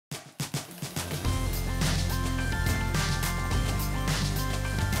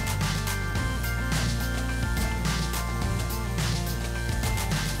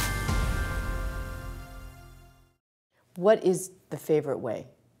What is the favorite way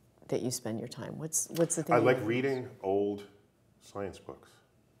that you spend your time? What's the thing? I like reading old science books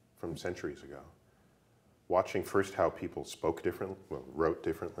from centuries ago. Watching first how people spoke differently, well, wrote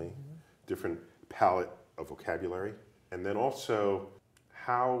differently, different palette of vocabulary, and then also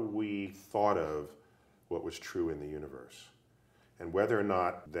how we thought of what was true in the universe, and whether or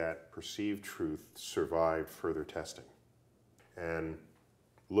not that perceived truth survived further testing. And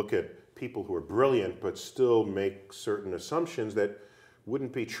look at people who are brilliant but still make certain assumptions that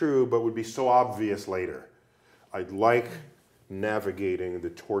wouldn't be true but would be so obvious later. I like navigating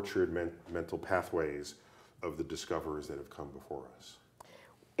the tortured mental pathways of the discoverers that have come before us.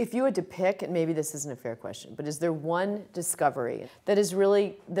 If you had to pick, and maybe this isn't a fair question, but is there one discovery that is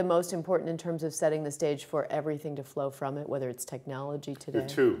really the most important in terms of setting the stage for everything to flow from it, whether it's technology today? There are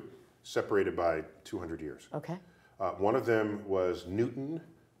two, separated by 200 years. Okay. One of them was Newton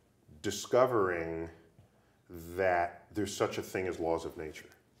discovering that there's such a thing as laws of nature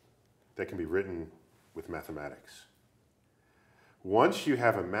that can be written with mathematics. Once you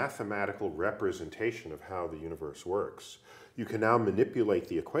have a mathematical representation of how the universe works, you can now manipulate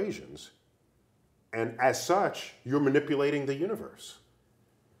the equations, and as such, you're manipulating the universe.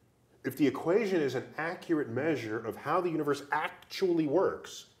 If the equation is an accurate measure of how the universe actually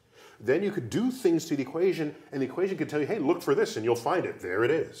works, then you could do things to the equation, and the equation could tell you, hey, look for this, and you'll find it. There it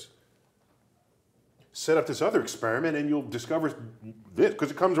is. Set up this other experiment, and you'll discover this,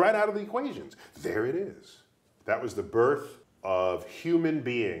 because it comes right out of the equations. There it is. That was the birth of human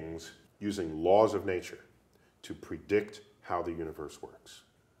beings using laws of nature to predict how the universe works.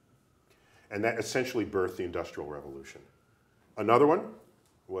 And that essentially birthed the Industrial Revolution. Another one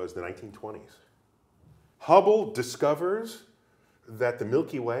was the 1920s. Hubble discovers that the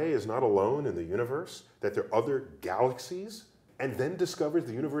Milky Way is not alone in the universe, that there are other galaxies, and then discovers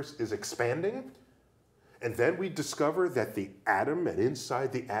the universe is expanding. And then we discover that the atom, and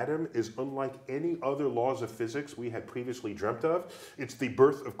inside the atom, is unlike any other laws of physics we had previously dreamt of. It's the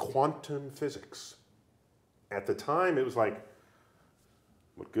birth of quantum physics. At the time, it was like,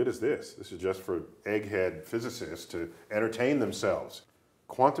 what good is this? This is just for egghead physicists to entertain themselves.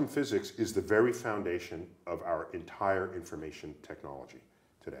 Quantum physics is the very foundation of our entire information technology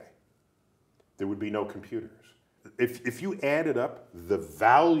today. There would be no computers. If you added up the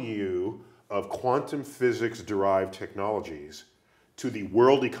value of quantum physics-derived technologies to the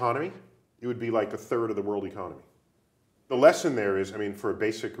world economy, it would be like a third of the world economy. The lesson there is, I mean, for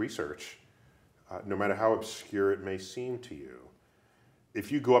basic research, no matter how obscure it may seem to you, if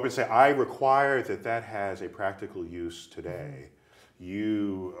you go up and say, I require that that has a practical use today,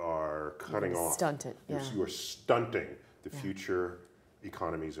 you are cutting off. Stunt it, yeah. You are stunting the future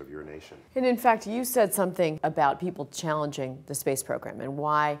economies of your nation. And in fact, you said something about people challenging the space program and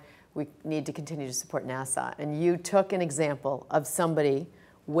why we need to continue to support NASA. And you took an example of somebody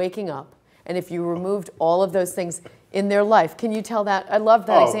waking up, and if you removed all of those things in their life, can you tell that? I love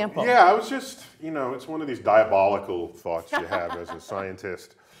that example. Yeah, I was just, you know, it's one of these diabolical thoughts you have as a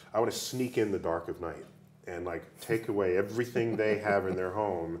scientist. I want to sneak in the dark of night and like take away everything they have in their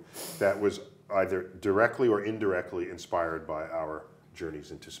home that was either directly or indirectly inspired by our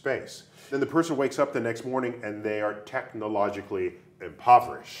journeys into space. Then the person wakes up the next morning and they are technologically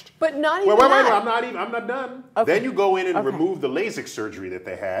impoverished. But not even wait, that. I'm not done. Okay. Then you go in and remove the LASIK surgery that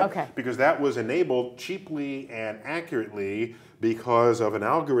they had, Okay. because that was enabled cheaply and accurately because of an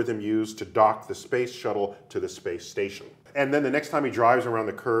algorithm used to dock the space shuttle to the space station. And then the next time he drives around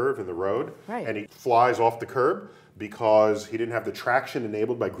the curve in the road, and he flies off the curb because he didn't have the traction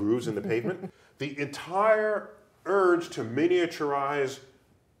enabled by grooves in the pavement, the entire urge to miniaturize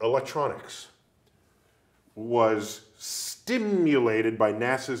electronics was stimulated by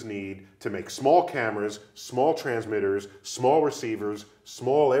NASA's need to make small cameras, small transmitters, small receivers,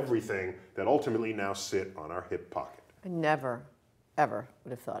 small everything that ultimately now sit on our hip pocket. I never, ever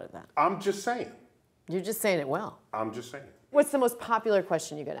would have thought of that. I'm just saying. You're just saying it well. I'm just saying. What's the most popular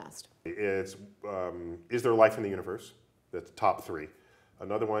question you get asked? It's, is there life in the universe? That's top three.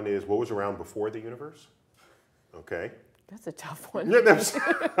 Another one is, what was around before the universe? Okay. That's a tough one. Yeah,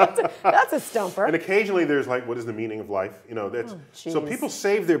 that's a stumper. And occasionally there's like, what is the meaning of life? You know, that's, so people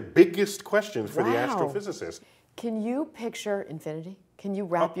save their biggest questions for the astrophysicist. Can you picture infinity? Can you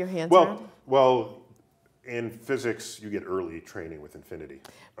wrap your hands around it? Well, in physics, you get early training with infinity.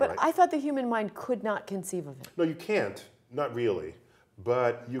 But I thought the human mind could not conceive of it. No, you can't. Not really.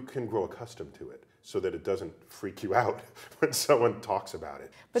 But you can grow accustomed to it so that it doesn't freak you out when someone talks about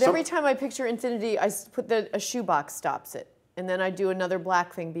it. But every time I picture infinity, I put a shoebox stops it. And then I do another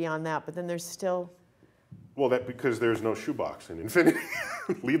black thing beyond that. But then there's still Well, because there's no shoebox in infinity.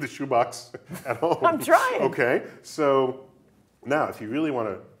 Leave the shoebox at home. I'm trying. Okay, so now if you really want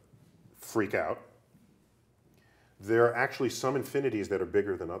to freak out, there are actually some infinities that are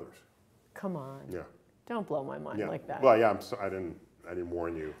bigger than others. Come on. Yeah. Don't blow my mind like that. Well, yeah, I didn't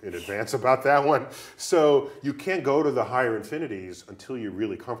warn you in advance about that one. So you can't go to the higher infinities until you're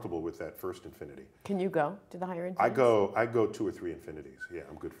really comfortable with that first infinity. Can you go to the higher infinities? I go 2 or 3 infinities. Yeah,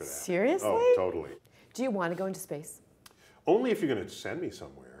 I'm good for that. Seriously? Oh, totally. Do you want to go into space? Only if you're going to send me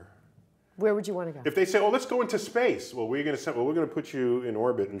somewhere. Where would you want to go? If they say, "Oh, let's go into space," well, we're going to put you in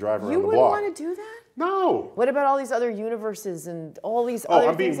orbit and drive around You the wouldn't block. want to do that? No. What about all these other universes and all these other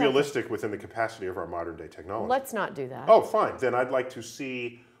I'm being things out there? realistic within the capacity of our modern day technology. Let's not do that. Oh, fine. Then I'd like to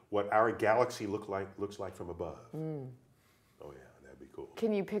see what our galaxy looks like from above. Oh yeah, that'd be cool.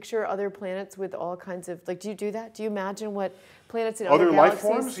 Can you picture other planets with all kinds of, like, do you do that? Do you imagine what planets in Other other life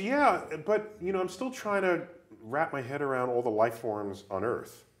galaxies? forms? Yeah, but I'm still trying to wrap my head around all the life forms on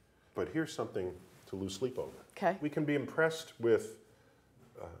Earth. But here's something to lose sleep over. Okay. We can be impressed with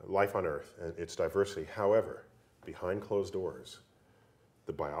life on Earth and its diversity. However, behind closed doors,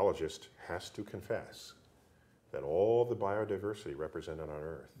 the biologist has to confess that all the biodiversity represented on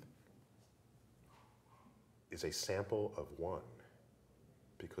Earth is a sample of one,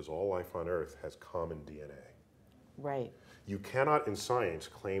 because all life on Earth has common DNA. Right. You cannot, in science,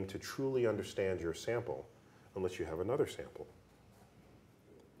 claim to truly understand your sample unless you have another sample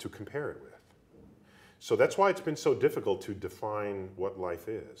to compare it with. So that's why it's been so difficult to define what life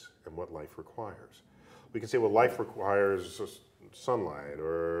is and what life requires. We can say, well, life requires sunlight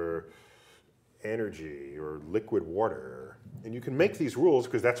or energy or liquid water. And you can make these rules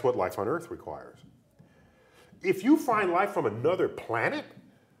because that's what life on Earth requires. If you find life from another planet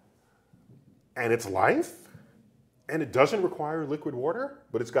and it's life, and it doesn't require liquid water,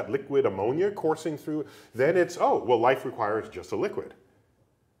 but it's got liquid ammonia coursing through, then it's, oh, well, life requires just a liquid.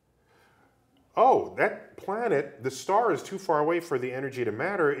 Oh, that planet, the star is too far away for the energy to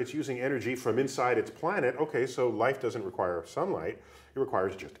matter. It's using energy from inside its planet. Okay, so life doesn't require sunlight. It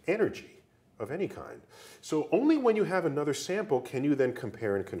requires just energy of any kind. So only when you have another sample can you then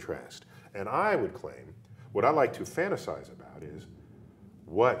compare and contrast. And I would claim, what I like to fantasize about is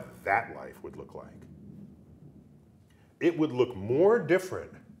what that life would look like. It would look more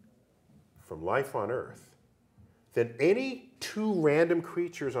different from life on Earth than any 2 random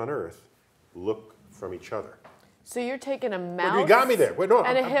creatures on Earth look from each other. So you're taking a mouse You got me there. Wait, no,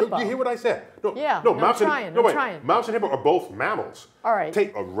 and a hippo. You hear what I said? No, Yeah, no, I'm mouse trying, and, no, I'm wait, trying. mouse and hippo are both mammals. All right.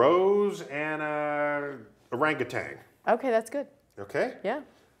 Take a rose and a orangutan. Okay, that's good. Okay? Yeah.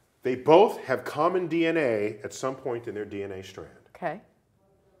 They both have common DNA at some point in their DNA strand. Okay.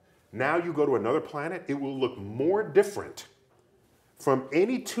 Now you go to another planet, it will look more different from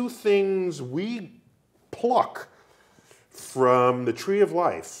any 2 things we pluck from the tree of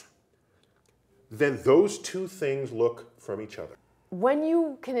life than those 2 things look from each other. When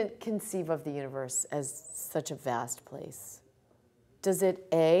you can conceive of the universe as such a vast place, does it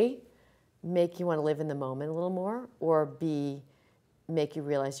A, make you want to live in the moment a little more, or B, make you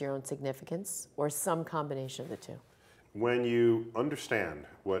realize your own significance, or some combination of the two? When you understand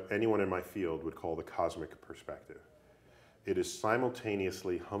what anyone in my field would call the cosmic perspective, it is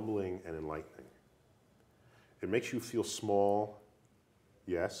simultaneously humbling and enlightening. It makes you feel small,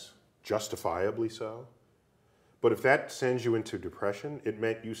 yes, justifiably so. But if that sends you into depression, it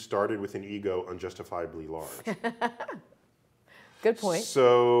meant you started with an ego unjustifiably large. Good point.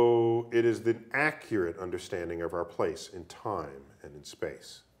 So it is the accurate understanding of our place in time and in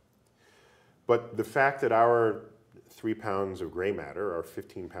space. But the fact that our 3 pounds of gray matter, our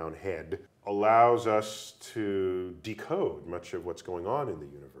 15-pound head, allows us to decode much of what's going on in the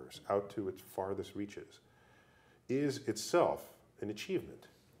universe out to its farthest reaches is itself an achievement.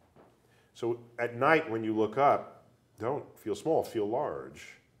 So at night when you look up, don't feel small, feel large.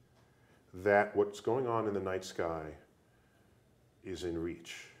 That what's going on in the night sky is in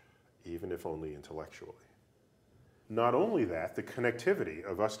reach, even if only intellectually. Not only that, the connectivity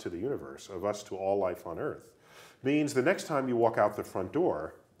of us to the universe, of us to all life on Earth, means the next time you walk out the front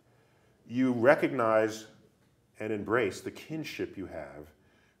door, you recognize and embrace the kinship you have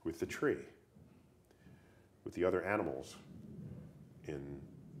with the tree, with the other animals in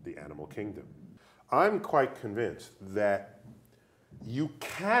the animal kingdom. I'm quite convinced that you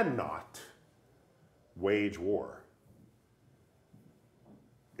cannot wage war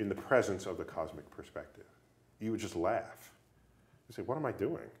in the presence of the cosmic perspective. You would just laugh. You say, what am I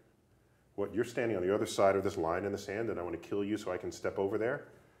doing? What, you're standing on the other side of this line in the sand and I want to kill you so I can step over there?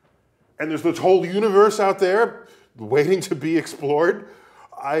 And there's this whole universe out there waiting to be explored?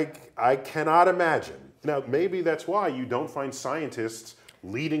 I cannot imagine Now, maybe that's why you don't find scientists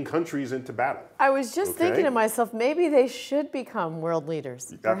leading countries into battle. I was just thinking to myself, maybe they should become world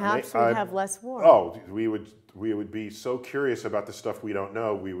leaders. Perhaps we'd have less war. Oh, we would be so curious about the stuff we don't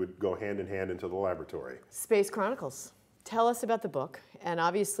know, we would go hand in hand into the laboratory. Space Chronicles. Tell us about the book. And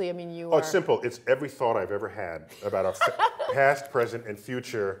obviously, I mean, you are... Oh, it's simple. It's every thought I've ever had about our past, present, and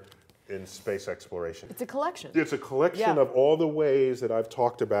future in space exploration. It's a collection. It's a collection of all the ways that I've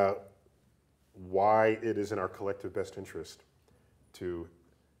talked about why it is in our collective best interest to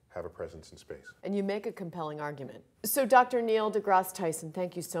have a presence in space. And you make a compelling argument. So Dr. Neil deGrasse Tyson,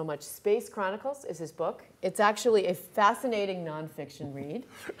 thank you so much. Space Chronicles is his book. It's actually a fascinating nonfiction read.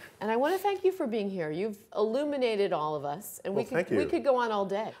 And I want to thank you for being here. You've illuminated all of us, and we could go on all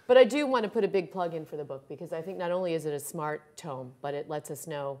day. But I do want to put a big plug in for the book, because I think not only is it a smart tome, but it lets us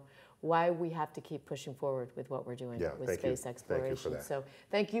know why we have to keep pushing forward with what we're doing with space exploration. Thank you for that. So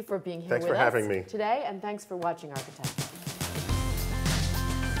thank you for being here with us having me today, and thanks for watching Architect.